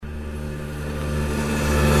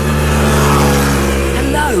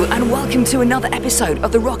Welcome to another episode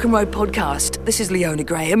of the Rock and Roll Podcast. This is Leona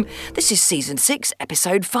Graham. This is Season 6,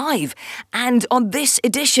 Episode 5. And on this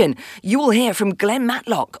edition, you will hear from Glenn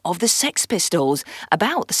Matlock of the Sex Pistols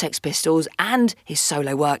about the Sex Pistols and his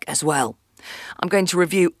solo work as well. I'm going to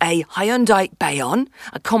review a Hyundai Bayon,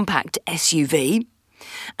 a compact SUV,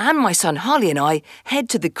 and my son Harley and I head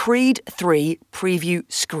to the Creed 3 preview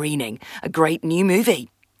screening, a great new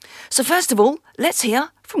movie. So first of all, let's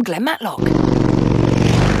hear from Glenn Matlock.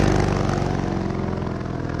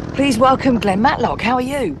 Please welcome Glenn Matlock. How are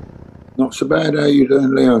you? Not so bad. How are you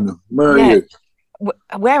doing, Leona? Where are you?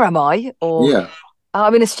 Where am I? Yeah.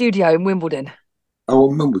 I'm in a studio in Wimbledon.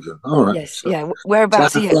 Oh, in Wimbledon. All right. Yes, yeah.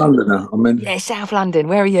 Whereabouts are you? South London. Yeah, South London.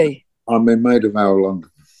 Where are you? I'm in Maid of Vale,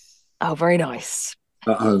 London. Oh, very nice.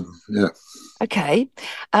 At home, yeah. Okay.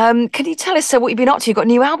 Can you tell us, what you've been up to? You've got a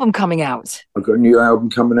new album coming out. I've got a new album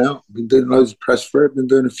coming out. Been doing loads of press for it. Been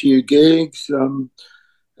doing a few gigs.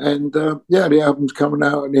 The album's coming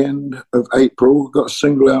out at the end of April. I've got a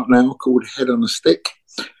single out now called Head on a Stick,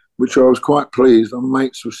 which I was quite pleased. I'm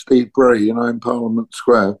mates with Steve Bray, in Parliament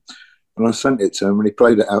Square. And I sent it to him and he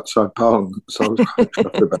played it outside Parliament. So I was quite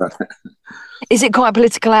chuffed about it. Is it quite a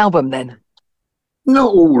political album then?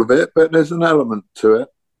 Not all of it, but there's an element to it.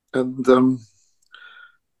 And I'm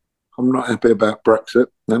not happy about Brexit.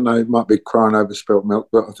 I know it might be crying over spilt milk,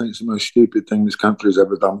 but I think it's the most stupid thing this country's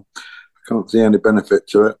ever done. I can't see any benefit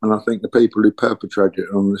to it. And I think the people who perpetrated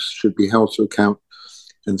it on this should be held to account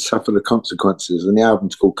and suffer the consequences. And the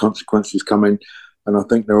album's called Consequences Coming. And I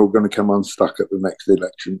think they're all going to come unstuck at the next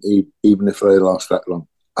election, even if they last that long.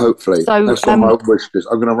 Hopefully. So, that's what my wish is.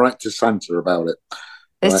 I'm going to write to Santa about it.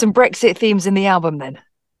 There's some Brexit themes in the album then?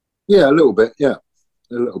 Yeah, a little bit. Yeah,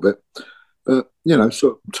 a little bit. But,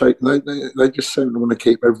 they just seem to want to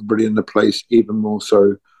keep everybody in the place even more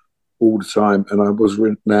so all the time. And I was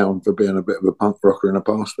renowned for being a bit of a punk rocker in the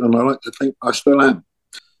past. And I like to think I still am.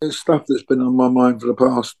 It's stuff that's been on my mind for the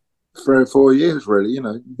past 3 or 4 years, really.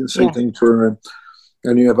 You can see things through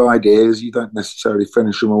and you have ideas. You don't necessarily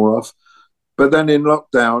finish them all off. But then in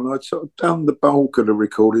lockdown, I'd sort of done the bulk of the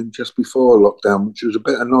recording just before lockdown, which was a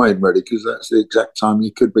bit annoying, really, because that's the exact time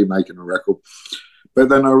you could be making a record. But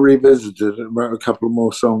then I revisited and wrote a couple of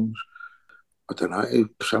more songs. I don't know,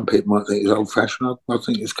 some people might think it's old-fashioned. I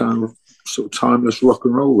think it's kind of sort of timeless rock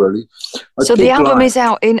and roll, really. So the album is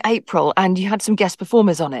out in April and you had some guest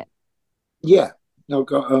performers on it? Yeah. I've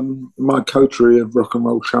got my coterie of rock and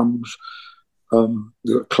roll chums.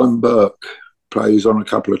 You've got Clem Burke, plays on a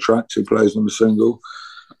couple of tracks, he plays on the single.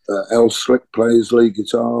 El Slick plays lead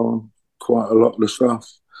guitar on quite a lot of the stuff.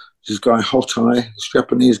 This guy Hot Eye, this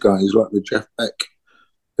Japanese guy, he's like the Jeff Beck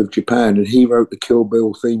of Japan, and he wrote the Kill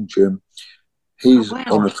Bill theme tune. He's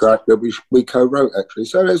on a track that we co-wrote, actually.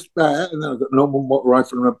 So there's that, and then I've got Norman Watt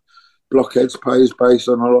from the Blockheads plays bass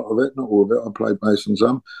on a lot of it, not all of it, I played bass on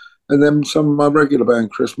some. And then some of my regular band,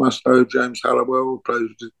 Chris Musto, James Halliwell, plays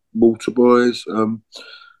with the Water Boys,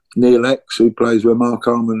 Neil X, who plays with Mark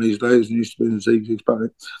Harmon these days and used to be in ZZ Top.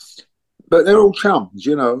 But they're all chums,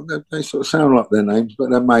 they sort of sound like their names, but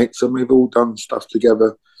they're mates, and we've all done stuff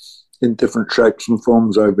together in different shapes and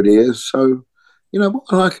forms over the years. So, what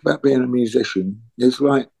I like about being a musician is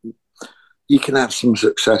like you can have some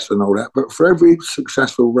success and all that, but for every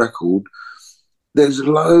successful record, there's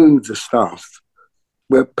loads of stuff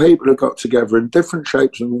where people have got together in different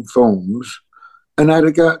shapes and forms and had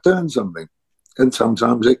a go at doing something. And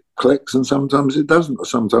sometimes it clicks and sometimes it doesn't, or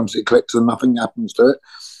sometimes it clicks and nothing happens to it.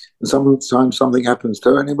 And sometimes something happens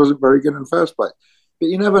to it and it wasn't very good in the first place. But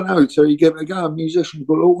you never know till you give it a go. Musicians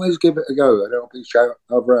will always give it a go. They'll be shout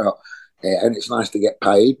over out. Yeah, and it's nice to get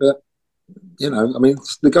paid, but,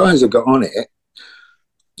 the guys have got on it.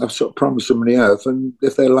 I've sort of promised them the earth, and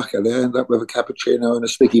if they're lucky, they end up with a cappuccino and a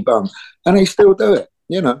sticky bun. And they still do it,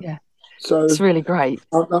 Yeah. So it's really great.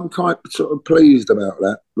 I'm quite sort of pleased about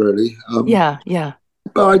that, really. Yeah.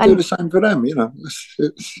 But I do the same for them,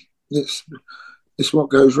 It's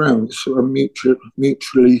what goes round. It's sort of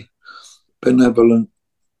mutually benevolent.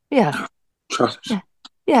 Yeah. Trust.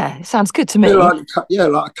 Yeah, it sounds good to me. Like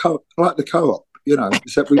the co-op,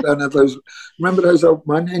 except we don't have those. Remember those old,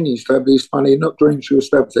 my nan used to have these funny, not drinks you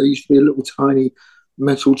steps, there used to be little tiny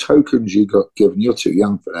metal tokens you got given. You're too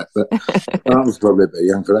young for that, but I was probably a bit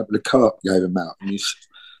young for that, but the co-op gave them out. And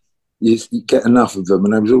you get enough of them,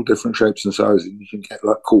 and there was all different shapes and sizes. You can get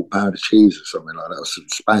like cold powder cheese or something like that, or some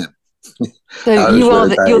spam. So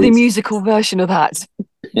you're the musical version of that.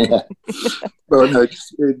 Yeah. Well, no,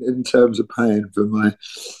 just in terms of paying for my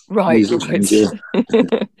music.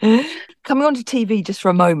 Coming on to TV just for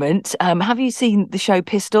a moment, have you seen the show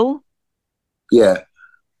Pistol? Yeah.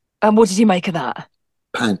 And what did you make of that?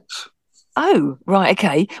 Pants. Oh, right,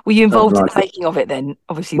 okay. Were you Don't involved in like the it. making of it then?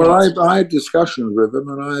 Obviously Well, not. I had discussions with him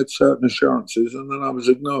and I had certain assurances and then I was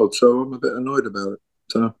ignored. So I'm a bit annoyed about it.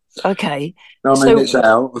 So, Okay. I mean, So, it's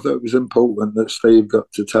out. I thought it was important that Steve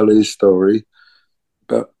got to tell his story.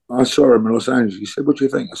 But I saw him in Los Angeles. He said, "What do you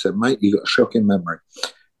think?" I said, "Mate, you got a shocking memory."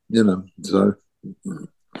 You know, so.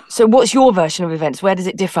 so what's your version of events? Where does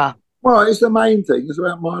it differ? Well, it's the main thing. It's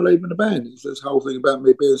about my leaving the band. It's this whole thing about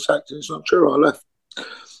me being sacked. And it's not true. I left.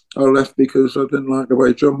 I left because I didn't like the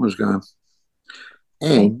way John was going.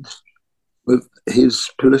 Okay. And with his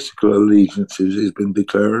political allegiances he's been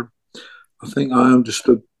declaring, I think I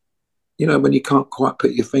understood, when you can't quite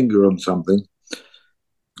put your finger on something,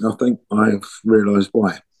 I think I've realised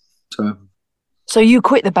why. So, So you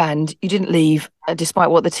quit the band. You didn't leave, despite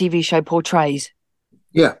what the TV show portrays.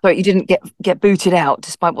 yeah. So you didn't get booted out,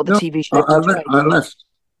 despite what the No, TV show portrays. I left.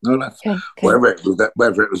 I left. Okay. Okay.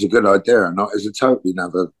 Whether it was a good idea or not is a totally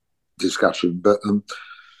another discussion. But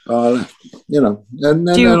I left, and then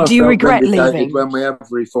I Do you felt regret vindicated leaving? when we have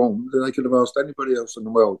reformed. They could have asked anybody else in the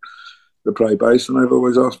world to play bass, and they've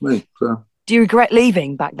always asked me. So, Do you regret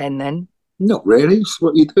leaving back then? not really. It's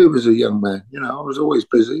what you do as a young man. I was always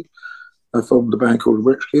busy. I formed a band called the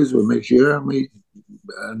Rich Kids with Mick Shear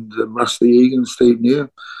and Rusty Egan, Steve New.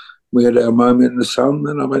 We had our moment in the sun,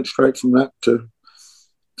 and I went straight from that to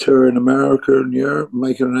touring America and Europe,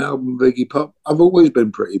 making an album with Iggy Pop. I've always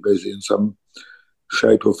been pretty busy in some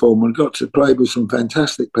shape or form and got to play with some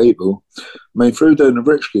fantastic people. I mean, through doing the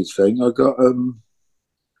Rich Kids thing, I got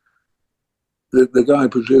the guy who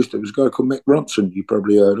produced it was a guy called Mick Ronson, you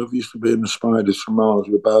probably heard of. He used to be in the Spiders from Mars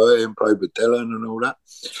with Bowie and played with Dylan and all that.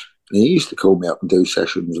 And he used to call me up and do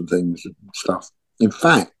sessions and things and stuff. In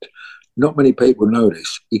fact, not many people know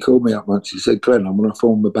this. He called me up once. He said, "Glenn, I'm going to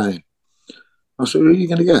form a band." I said, "Who are you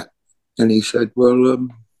going to get?" And he said, "Well,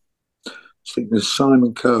 I think there's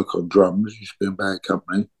Simon Kirk on drums. Used to be in Bad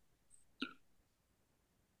Company.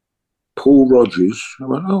 Paul Rogers." I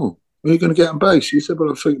went, "Oh, are you going to get on bass?" He said, "Well,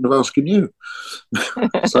 I was thinking of asking you."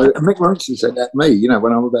 So Mick Ronson said that to me,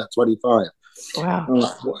 when I was about 25. Wow. I'm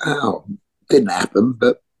like, wow. Didn't happen,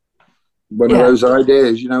 but one of Yeah. those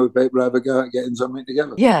ideas, people have a go at getting something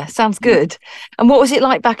together. Yeah, sounds good. And what was it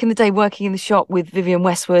like back in the day working in the shop with Vivian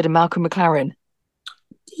Westwood and Malcolm McLaren?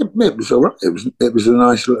 It was all right. It was a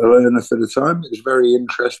nice little learner for the time. It was very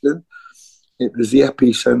interesting. It was the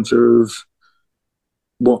epicenter of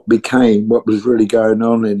what was really going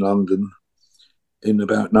on in London in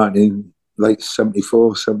about late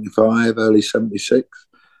 74, 75, early 76.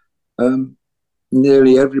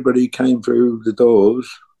 Nearly everybody came through the doors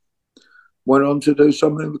went on to do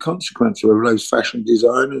something of consequence, whether those fashion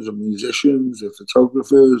designers or musicians or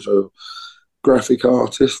photographers or graphic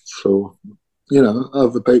artists or,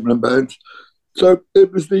 other people in bands. So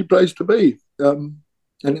it was the place to be. And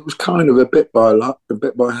it was kind of a bit by luck, a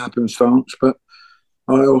bit by happenstance, but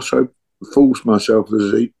I also forced myself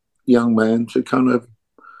as a young man to kind of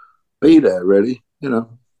be there, really,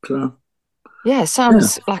 So, Yeah,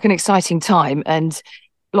 sounds like an exciting time and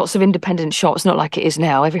lots of independent shops, not like it is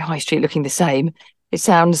now, every high street looking the same. It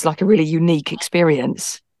sounds like a really unique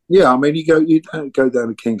experience. Yeah, I mean, you don't go down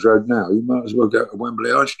to King's Road now. You might as well go to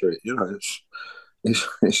Wembley High Street.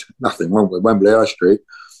 It's nothing wrong with Wembley High Street.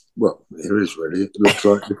 Well, there is really. It looks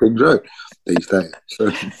like the King's Road these days.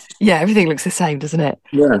 So, Yeah, everything looks the same, doesn't it?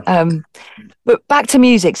 yeah. But back to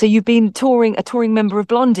music. So you've been a touring member of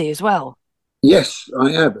Blondie as well. Yes,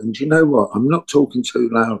 I have. And you know what? I'm not talking too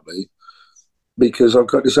loudly because I've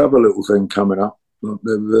got this other little thing coming up.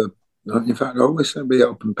 In fact, I always seem to be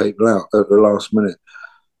helping people out at the last minute.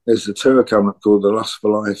 There's a tour coming up called the Lust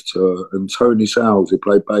for Life tour, and Tony Sales, who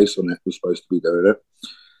played bass on it, was supposed to be doing it.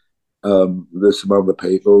 There's some other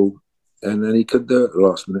people, and then he couldn't do it at the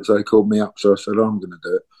last minute, so he called me up, so I said, I'm going to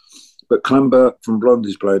do it. But Clem Burke from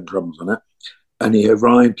Blondie's playing drums on it, and he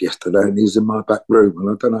arrived yesterday, and he's in my back room, and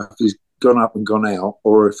I don't know if he's gone up and gone out,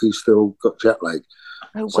 or if he's still got jet lag.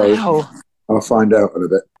 Oh, so wow. I'll find out in a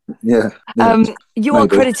bit. Yeah. You are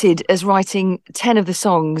credited as writing 10 of the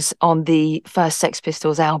songs on the first Sex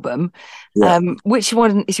Pistols album. Yeah. Which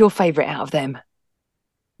one is your favourite out of them?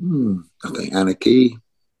 I think Anarchy,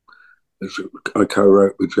 which I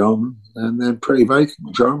co-wrote with John, and then Pretty Vacant,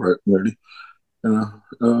 which I wrote, really. But,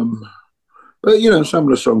 some of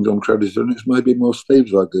the songs I'm credited on, it's maybe more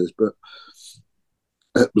Steve's ideas, but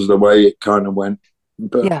that was the way it kind of went.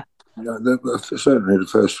 But yeah. Certainly the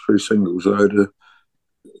first three singles, I had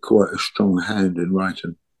quite a strong hand in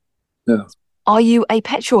writing. Yeah. Are you a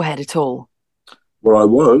petrol head at all? Well, I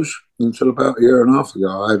was until about a year and a half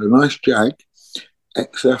ago. I had a nice Jag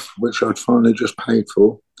XF, which I'd finally just paid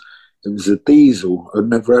for. It was a diesel. I'd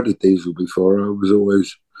never had a diesel before. I was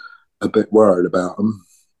always a bit worried about them.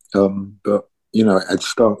 But, you know, it had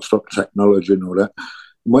start-stop technology and all that.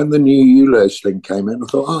 When the new ULEZ thing came in, I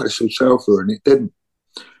thought, oh, this will sell for, and it didn't.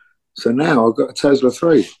 So now I've got a Tesla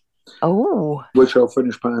 3. Oh. Which I'll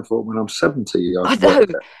finish paying for when I'm 70. I know.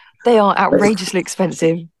 They are outrageously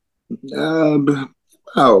expensive.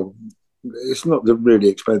 Oh, it's not the really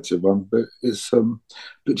expensive one, but it's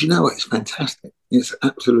but you know what? It's fantastic. It's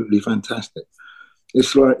absolutely fantastic.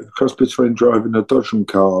 It's like a cross between driving a dodgem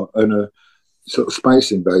car and a sort of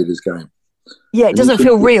Space Invaders game. Yeah, it doesn't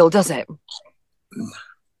feel real, does it?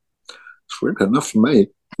 It's real enough for me.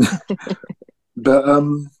 But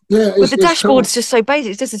yeah, but the dashboard's just so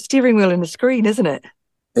basic. It's just a steering wheel and a screen, isn't it?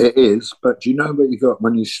 It is, but you know what you got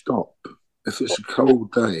when you stop? If it's a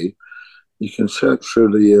cold day, you can search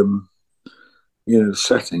through the the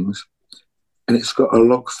settings, and it's got a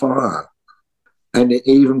log fire, and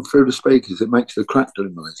even through the speakers, it makes the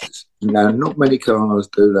crackling noises. Now, not many cars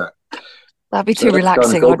do that. That'd be too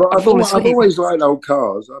relaxing. Kind of cool. I've always liked old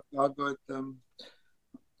cars.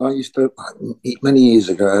 I used to, many years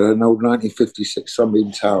ago, I had an old 1956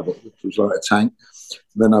 Sunbeam Talbot, which was like a tank.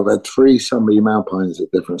 Then I've had 3 Sunbeam Alpines at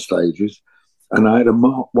different stages. And I had a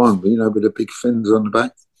Mark 1, you know, with the big fins on the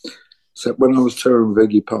back. So when I was touring with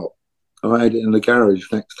Iggy Pop, I had it in the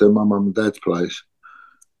garage next to my mum and dad's place.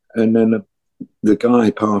 And then the guy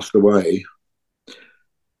passed away,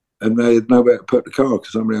 and they had nowhere to put the car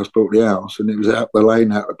because somebody else bought the house, and it was out the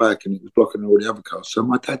lane out the back, and it was blocking all the other cars. So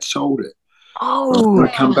my dad sold it. Oh, when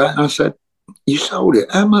I come back, I said, "You sold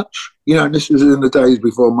it? How much?" You know, this was in the days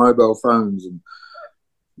before mobile phones and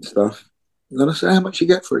stuff. And then I said, "How much you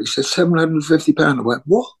get for it?" He said, £750. I went,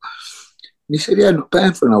 "What?" And he said, "Yeah, not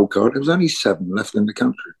bad for an old car. There was only 7 left in the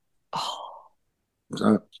country." Oh.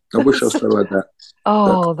 So I wish I still had that.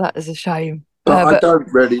 Oh, that is a shame. But I don't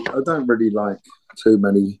really like too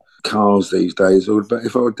many cars these days. But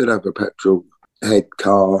if I did have a petrol head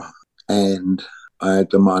car and I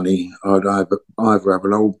had the money, I'd either have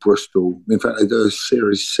an old Bristol. In fact, they do a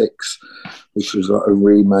Series 6, which was like a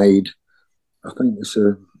remade. I think it's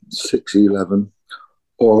a 611,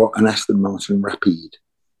 or an Aston Martin Rapide.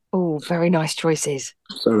 Oh, very nice choices.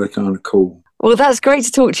 So they're kind of cool. Well, that's great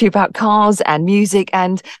to talk to you about cars and music.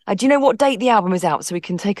 And do you know what date the album is out so we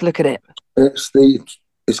can take a look at it?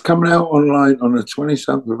 It's coming out online on the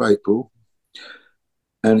 27th of April.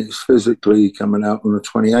 And it's physically coming out on the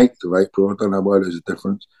 28th of April. I don't know why there's a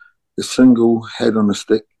difference. The single Head on a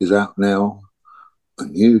Stick is out now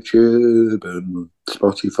on YouTube and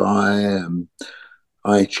Spotify and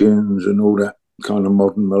iTunes and all that kind of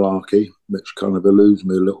modern malarkey, which kind of eludes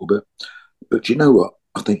me a little bit. But you know what?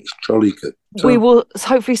 I think it's jolly good. So, we will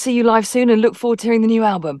hopefully see you live soon and look forward to hearing the new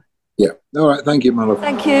album. Yeah. All right. Thank you, my love.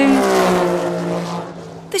 Thank you.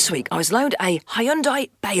 This week, I was loaned a Hyundai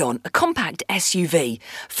Bayon, a compact SUV.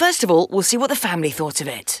 First of all, we'll see what the family thought of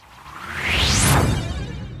it.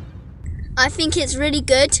 I think it's really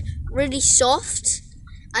good, really soft,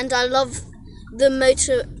 and I love the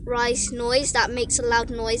motorized noise. That makes a loud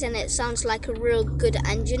noise, and it sounds like a real good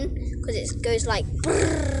engine because it goes like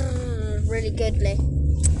brrr, really goodly.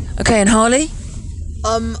 Okay, and Harley?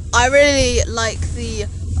 I really like the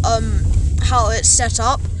how it's set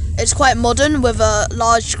up. It's quite modern with a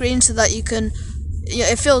large screen so that you can,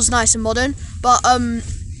 it feels nice and modern. But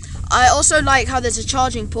I also like how there's a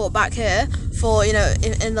charging port back here for,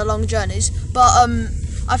 in the long journeys. But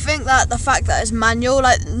I think that the fact that it's manual,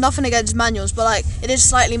 like nothing against manuals, but like it is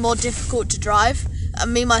slightly more difficult to drive.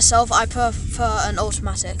 And me, myself, I prefer an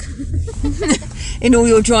automatic. In all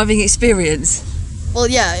your driving experience? Well,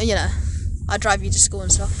 yeah, I drive you to school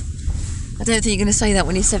and stuff. I don't think you're going to say that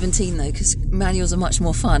when you're 17, though, because manuals are much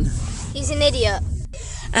more fun. He's an idiot.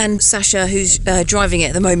 And Sasha, who's driving it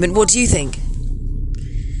at the moment, what do you think?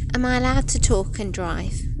 Am I allowed to talk and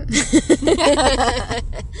drive?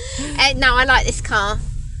 No, I like this car.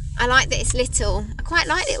 I like that it's little. I quite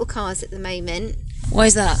like little cars at the moment. Why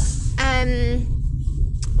is that?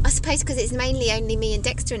 I suppose because it's mainly only me and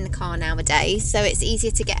Dexter in the car nowadays, so it's easier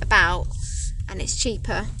to get about and it's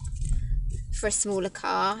cheaper for a smaller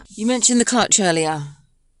car. You mentioned the clutch earlier.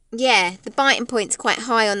 Yeah, the biting point's quite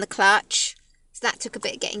high on the clutch, so that took a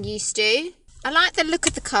bit of getting used to. I like the look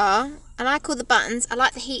of the car. I like all the buttons. I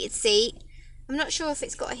like the heated seat. I'm not sure if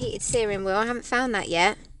it's got a heated steering wheel. I haven't found that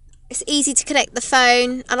yet. It's easy to connect the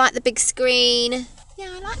phone. I like the big screen.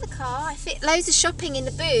 Yeah, I like the car. I fit loads of shopping in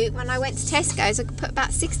the boot. When I went to Tesco's, I could put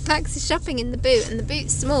about 6 bags of shopping in the boot, and the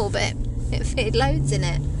boot's small, but it fitted loads in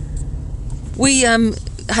it. We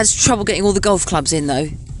had trouble getting all the golf clubs in, though.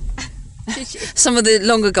 Did you? Some of the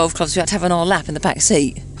longer golf clubs we had to have on our lap in the back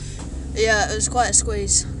seat. Yeah, it was quite a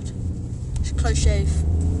squeeze. Close shave.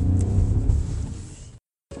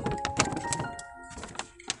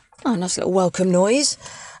 Oh, nice little welcome noise.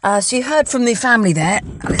 So you heard from the family there.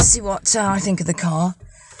 Let's see what I think of the car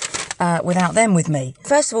without them with me.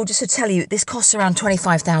 First of all, just to tell you, this costs around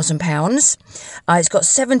 £25,000. It's got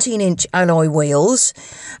 17-inch alloy wheels,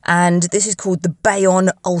 and this is called the Bayon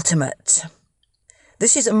Ultimate.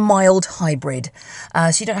 This is a mild hybrid,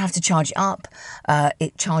 so you don't have to charge it up.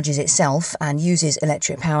 It charges itself and uses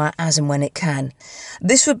electric power as and when it can.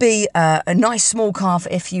 This would be a nice small car for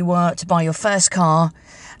if you were to buy your first car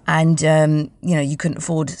and, you couldn't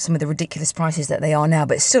afford some of the ridiculous prices that they are now,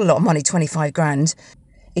 but it's still a lot of money, 25 grand.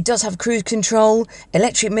 It does have cruise control,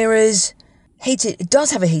 electric mirrors, it does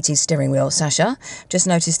have a heated steering wheel, Sasha. Just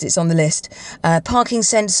noticed it's on the list. Parking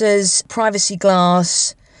sensors, privacy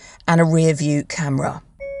glass, and a rear view camera.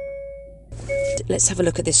 Let's have a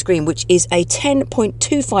look at this screen, which is a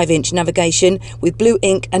 10.25-inch navigation with Blue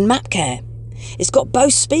Ink and MapCare. It's got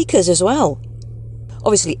Bose speakers as well.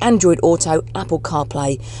 Obviously, Android Auto, Apple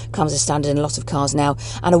CarPlay comes as standard in a lot of cars now,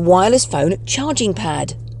 and a wireless phone charging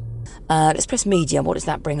pad. Let's press media. What does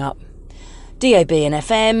that bring up? DAB and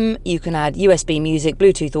FM. You can add USB music,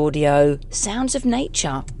 Bluetooth audio, sounds of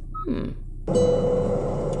nature.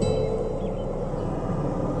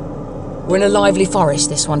 We're in a lively forest,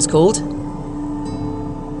 this one's called.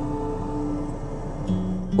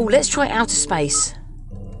 Oh, let's try outer space.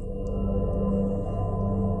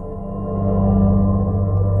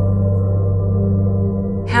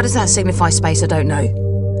 How does that signify space? I don't know.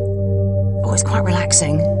 Oh, it's quite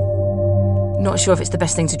relaxing. Not sure if it's the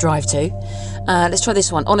best thing to drive to. Let's try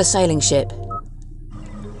this one, on a sailing ship.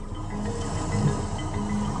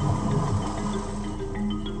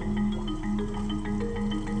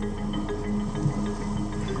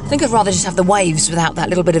 I think I'd rather just have the waves without that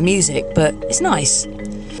little bit of music, but it's nice.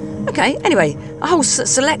 Okay, anyway, a whole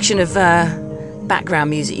selection of background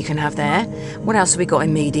music you can have there. What else have we got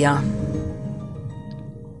in media?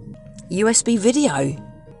 USB video.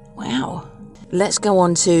 Wow. Let's go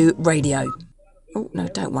on to radio. Oh, no,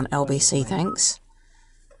 don't want LBC, thanks.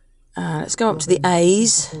 Let's go up to the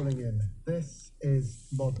A's. Calling in. This is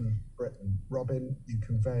modern Britain. Robin, you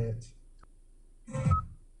convey it.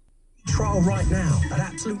 Trial right now at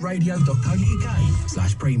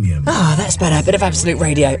absoluteradio.co.uk/premium. Ah, that's better. A bit of Absolute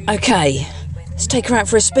Radio. Okay, let's take her out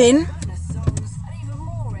for a spin.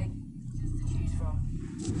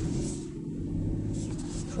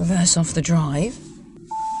 Reverse off the drive.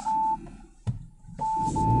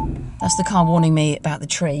 That's the car warning me about the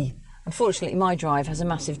tree. Unfortunately, my drive has a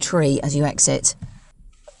massive tree as you exit.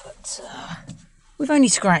 But we've only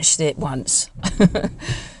scratched it once.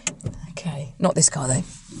 Okay, not this car though.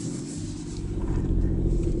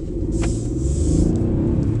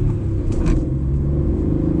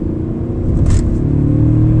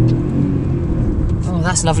 Oh,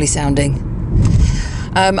 that's lovely sounding.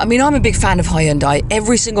 I'm a big fan of Hyundai.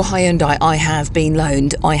 Every single Hyundai I have been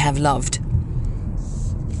loaned, I have loved.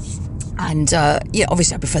 And,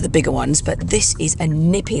 obviously I prefer the bigger ones, but this is a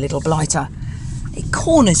nippy little blighter. It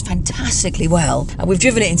corners fantastically well. We've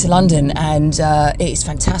driven it into London, and it is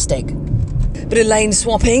fantastic. Bit of lane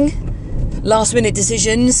swapping, last-minute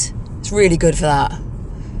decisions. It's really good for that.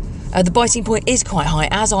 The biting point is quite high.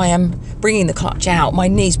 As I am bringing the clutch out, my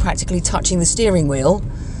knee's practically touching the steering wheel.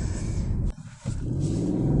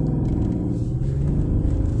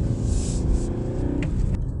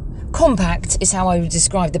 Compact is how I would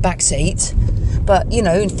describe the back seat, but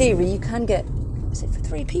in theory you can get, is it for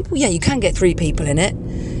 3 people? Yeah, you can get 3 people in it,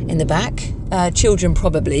 in the back. Children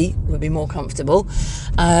probably would be more comfortable,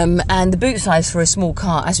 and the boot size for a small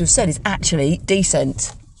car, as we've said, is actually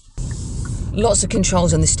decent. Lots of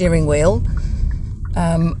controls on the steering wheel,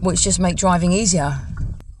 which just make driving easier.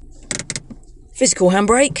 Physical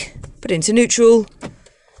handbrake, put it into neutral,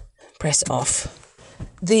 press off.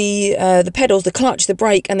 The pedals, the clutch, the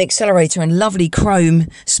brake and the accelerator, and lovely chrome,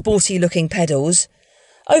 sporty looking pedals.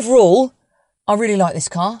 Overall, I really like this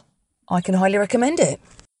car. I can highly recommend it.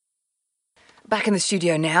 Back in the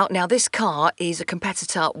studio now. Now, this car is a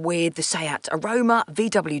competitor with the Seat Aroma,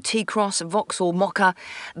 VW T-Cross, Vauxhall Mokka,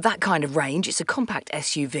 that kind of range. It's a compact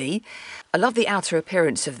SUV. I love the outer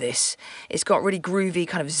appearance of this. It's got really groovy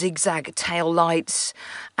kind of zigzag tail lights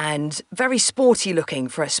and very sporty looking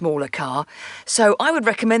for a smaller car. So I would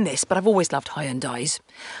recommend this, but I've always loved Hyundais.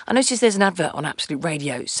 I noticed there's an advert on Absolute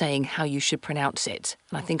Radio saying how you should pronounce it.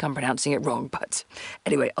 And I think I'm pronouncing it wrong, but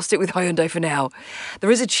anyway, I'll stick with Hyundai for now.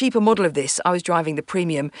 There is a cheaper model of this. I was driving the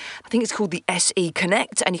premium. I think it's called the SE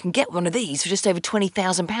Connect, and you can get one of these for just over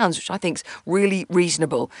 £20,000, which I think is really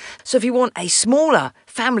reasonable. So if you want a smaller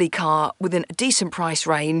family car within a decent price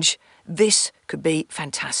range, this could be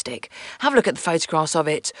fantastic. Have a look at the photographs of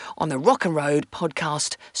it on the Rock and Road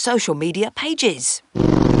podcast social media pages.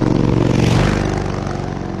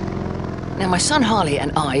 Now, my son Harley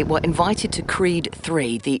and I were invited to Creed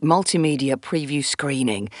 3, the multimedia preview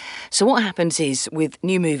screening. So what happens is, with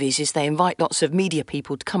new movies, is they invite lots of media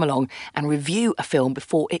people to come along and review a film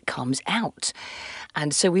before it comes out.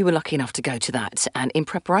 And so we were lucky enough to go to that. And in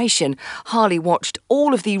preparation, Harley watched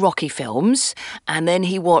all of the Rocky films, and then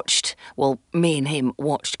he watched, well, me and him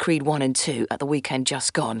watched Creed 1 and 2 at the weekend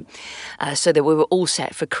just gone. So that we were all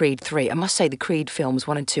set for Creed 3. I must say the Creed films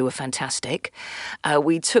 1 and 2 were fantastic.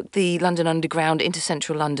 We took the London Underground into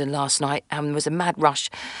central London last night, and there was a mad rush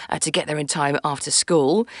to get there in time after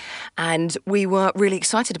school. And we were really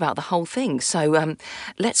excited about the whole thing. So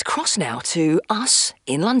let's cross now to us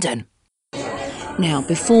in London. Now,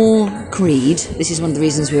 before Creed, this is one of the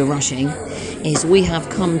reasons we were rushing, is we have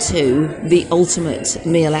come to the ultimate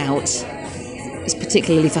meal out. It's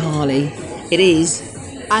particularly for Harley. It is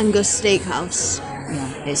Angus Steakhouse.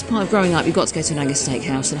 Yeah, it's part of growing up. You've got to go to an Angus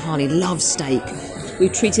Steakhouse, and Harley loves steak.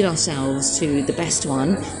 We've treated ourselves to the best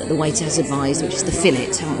one that the waiter has advised, which is the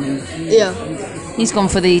fillet, haven't we? Yeah. He's gone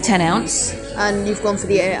for the 10 ounce. And you've gone for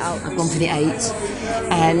the 8 ounce. I've gone for the 8.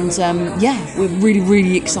 And yeah, we're really,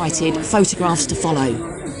 really excited. Photographs to follow.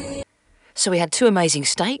 So we had 2 amazing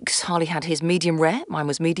steaks. Harley had his medium rare, mine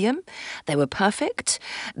was medium. They were perfect.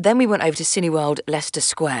 Then we went over to Cineworld Leicester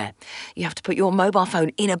Square. You have to put your mobile phone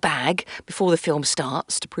in a bag before the film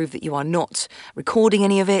starts to prove that you are not recording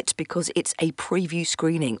any of it, because it's a preview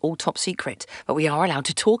screening, all top secret. But we are allowed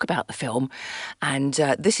to talk about the film, and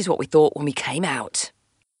this is what we thought when we came out.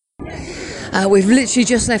 We've literally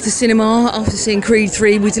just left the cinema after seeing Creed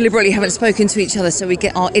 3. We deliberately haven't spoken to each other so we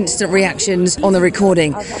get our instant reactions on the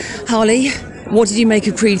recording. Harley, what did you make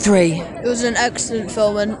of Creed 3? It was an excellent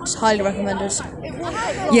film and it's highly recommended.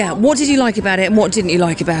 Yeah, what did you like about it and what didn't you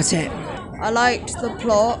like about it? I liked the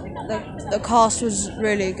plot, the cast was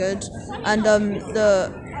really good, and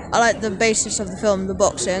I liked the basis of the film, the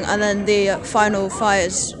boxing, and then the final fight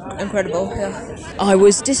is incredible. Yeah. I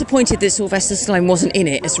was disappointed that Sylvester Stallone wasn't in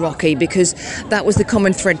it as Rocky, because that was the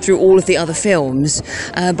common thread through all of the other films.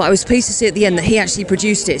 But I was pleased to see at the end that he actually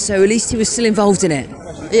produced it, so at least he was still involved in it.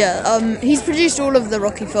 Yeah, he's produced all of the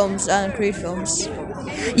Rocky films and Creed films.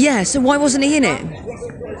 Yeah, so why wasn't he in it?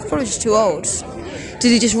 He's probably just too old.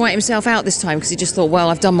 Did he just write himself out this time because he just thought, well,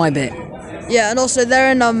 I've done my bit? Yeah, and also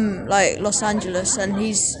they're in Los Angeles and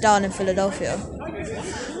he's down in Philadelphia.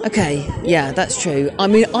 Okay, yeah, that's true. I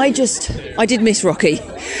mean, I did miss Rocky.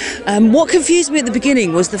 What confused me at the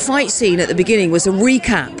beginning was the fight scene at the beginning was a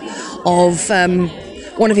recap of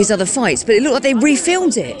one of his other fights, but it looked like they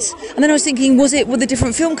refilmed it. And then I was thinking, was it with a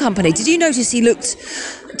different film company? Did you notice he looked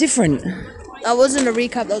different? That wasn't a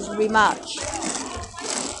recap, that was a rematch.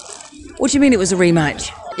 What do you mean it was a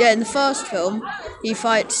rematch? Yeah, in the first film, he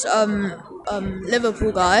fights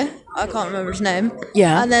Liverpool guy. I can't remember his name.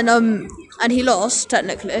 Yeah. And then and he lost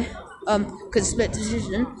technically, because split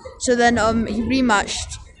decision. So then he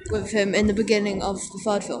rematched with him in the beginning of the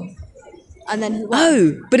third film, and then he won.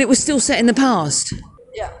 Oh, but it was still set in the past.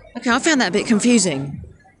 Yeah. Okay, I found that a bit confusing.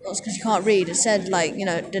 That's because you can't read. It said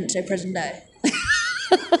it didn't say present day.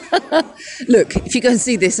 Look, if you go and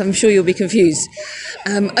see this, I'm sure you'll be confused.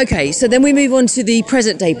 Okay, so then we move on to the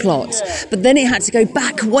present day plot. But then it had to go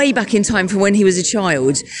way back in time from when he was a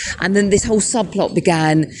child. And then this whole subplot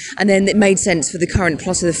began. And then it made sense for the current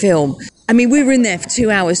plot of the film. I mean, we were in there for 2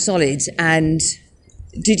 hours solid. And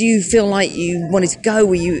did you feel like you wanted to go?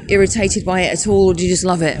 Were you irritated by it at all? Or did you just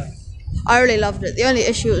love it? I really loved it. The only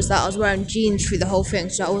issue was that I was wearing jeans through the whole thing,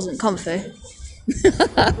 so I wasn't comfy.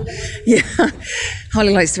 Yeah,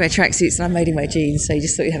 Harley likes to wear tracksuits and I made him wear jeans, so you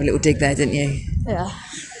just thought you'd have a little dig there, didn't you? Yeah.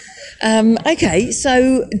 Okay,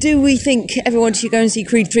 so do we think everyone should go and see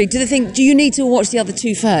Creed 3? Do you need to watch the other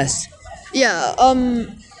 2 first? Yeah,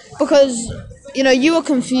 because, you were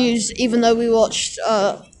confused even though we watched,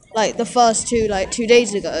 the first 2, 2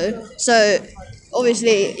 days ago. So,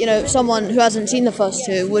 obviously, someone who hasn't seen the first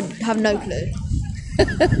 2 would have no clue.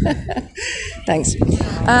 Thanks.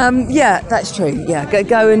 Yeah, that's true. Yeah,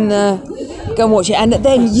 go and watch it. And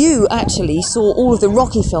then you actually saw all of the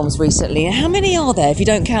Rocky films recently. How many are there if you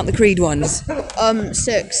don't count the Creed ones?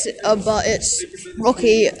 6, but it's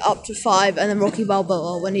Rocky up to 5, and then Rocky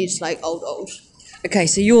Balboa when he's old. Okay,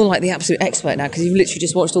 so you're like the absolute expert now because you've literally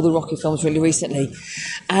just watched all the Rocky films really recently.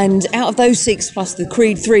 And out of those 6 plus the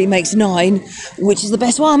Creed 3 makes 9, which is the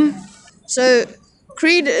best one? So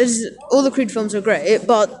all the Creed films are great,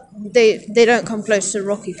 but they don't come close to the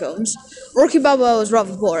Rocky films. Rocky Balboa was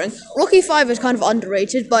rather boring. Rocky 5 is kind of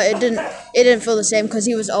underrated, but it didn't feel the same because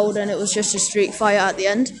he was old and it was just a street fight at the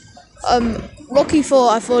end. Rocky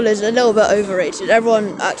 4 I feel is a little bit overrated.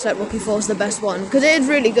 Everyone acts like Rocky 4 is the best one because it is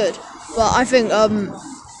really good, but I think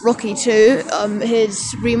Rocky 2,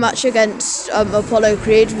 his rematch against Apollo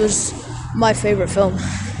Creed was my favourite film.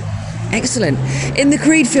 Excellent. In the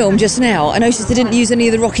Creed film just now, I noticed they didn't use any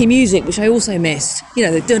of the Rocky music, which I also missed. You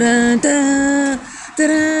know, the da-da-da,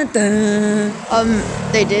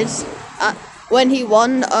 da-da-da. They did. When he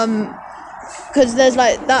won, because there's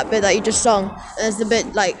like that bit that you just sung, and there's the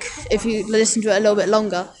bit like, if you listen to it a little bit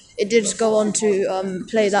longer, it did go on to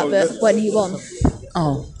play that bit when he won.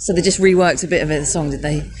 Oh, so they just reworked a bit of the song, did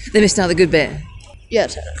they? They missed out the good bit. Yeah,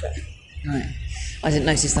 technically. Right. I didn't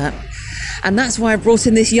notice that. And that's why I brought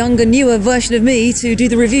in this younger, newer version of me to do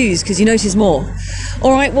the reviews, because you notice more.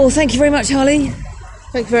 All right, well, thank you very much, Harley.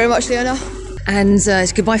 Thank you very much, Leona. And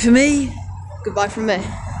it's goodbye from me. Goodbye from me.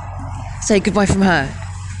 Say goodbye from her.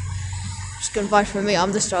 Just goodbye from me.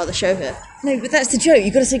 I'm the star of the show here. No, but that's the joke.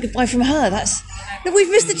 You've got to say goodbye from her. No, we've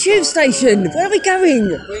missed the tube station. Where are we going?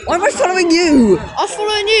 Why am I following you? I'm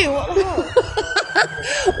following you. What the hell?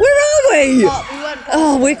 Where are we? We went past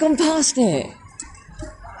Oh, we've gone past it.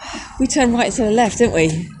 We turned right to the left, didn't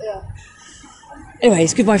we? Yeah.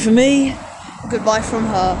 Anyways, goodbye from me. Goodbye from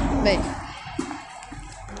her. Me.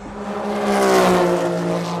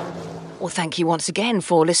 Well, thank you once again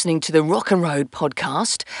for listening to the Rock and Road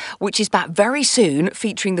podcast, which is back very soon,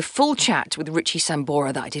 featuring the full chat with Richie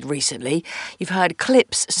Sambora that I did recently. You've heard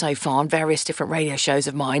clips so far on various different radio shows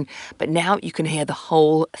of mine, but now you can hear the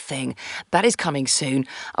whole thing. That is coming soon.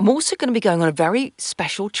 I'm also going to be going on a very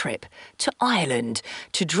special trip to Ireland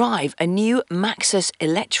to drive a new Maxus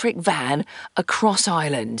electric van across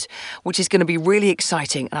Ireland, which is going to be really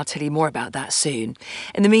exciting, and I'll tell you more about that soon.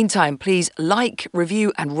 In the meantime, please like,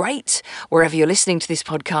 review and rate wherever you're listening to this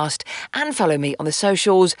podcast, and follow me on the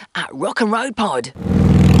socials at Rock and Road Pod.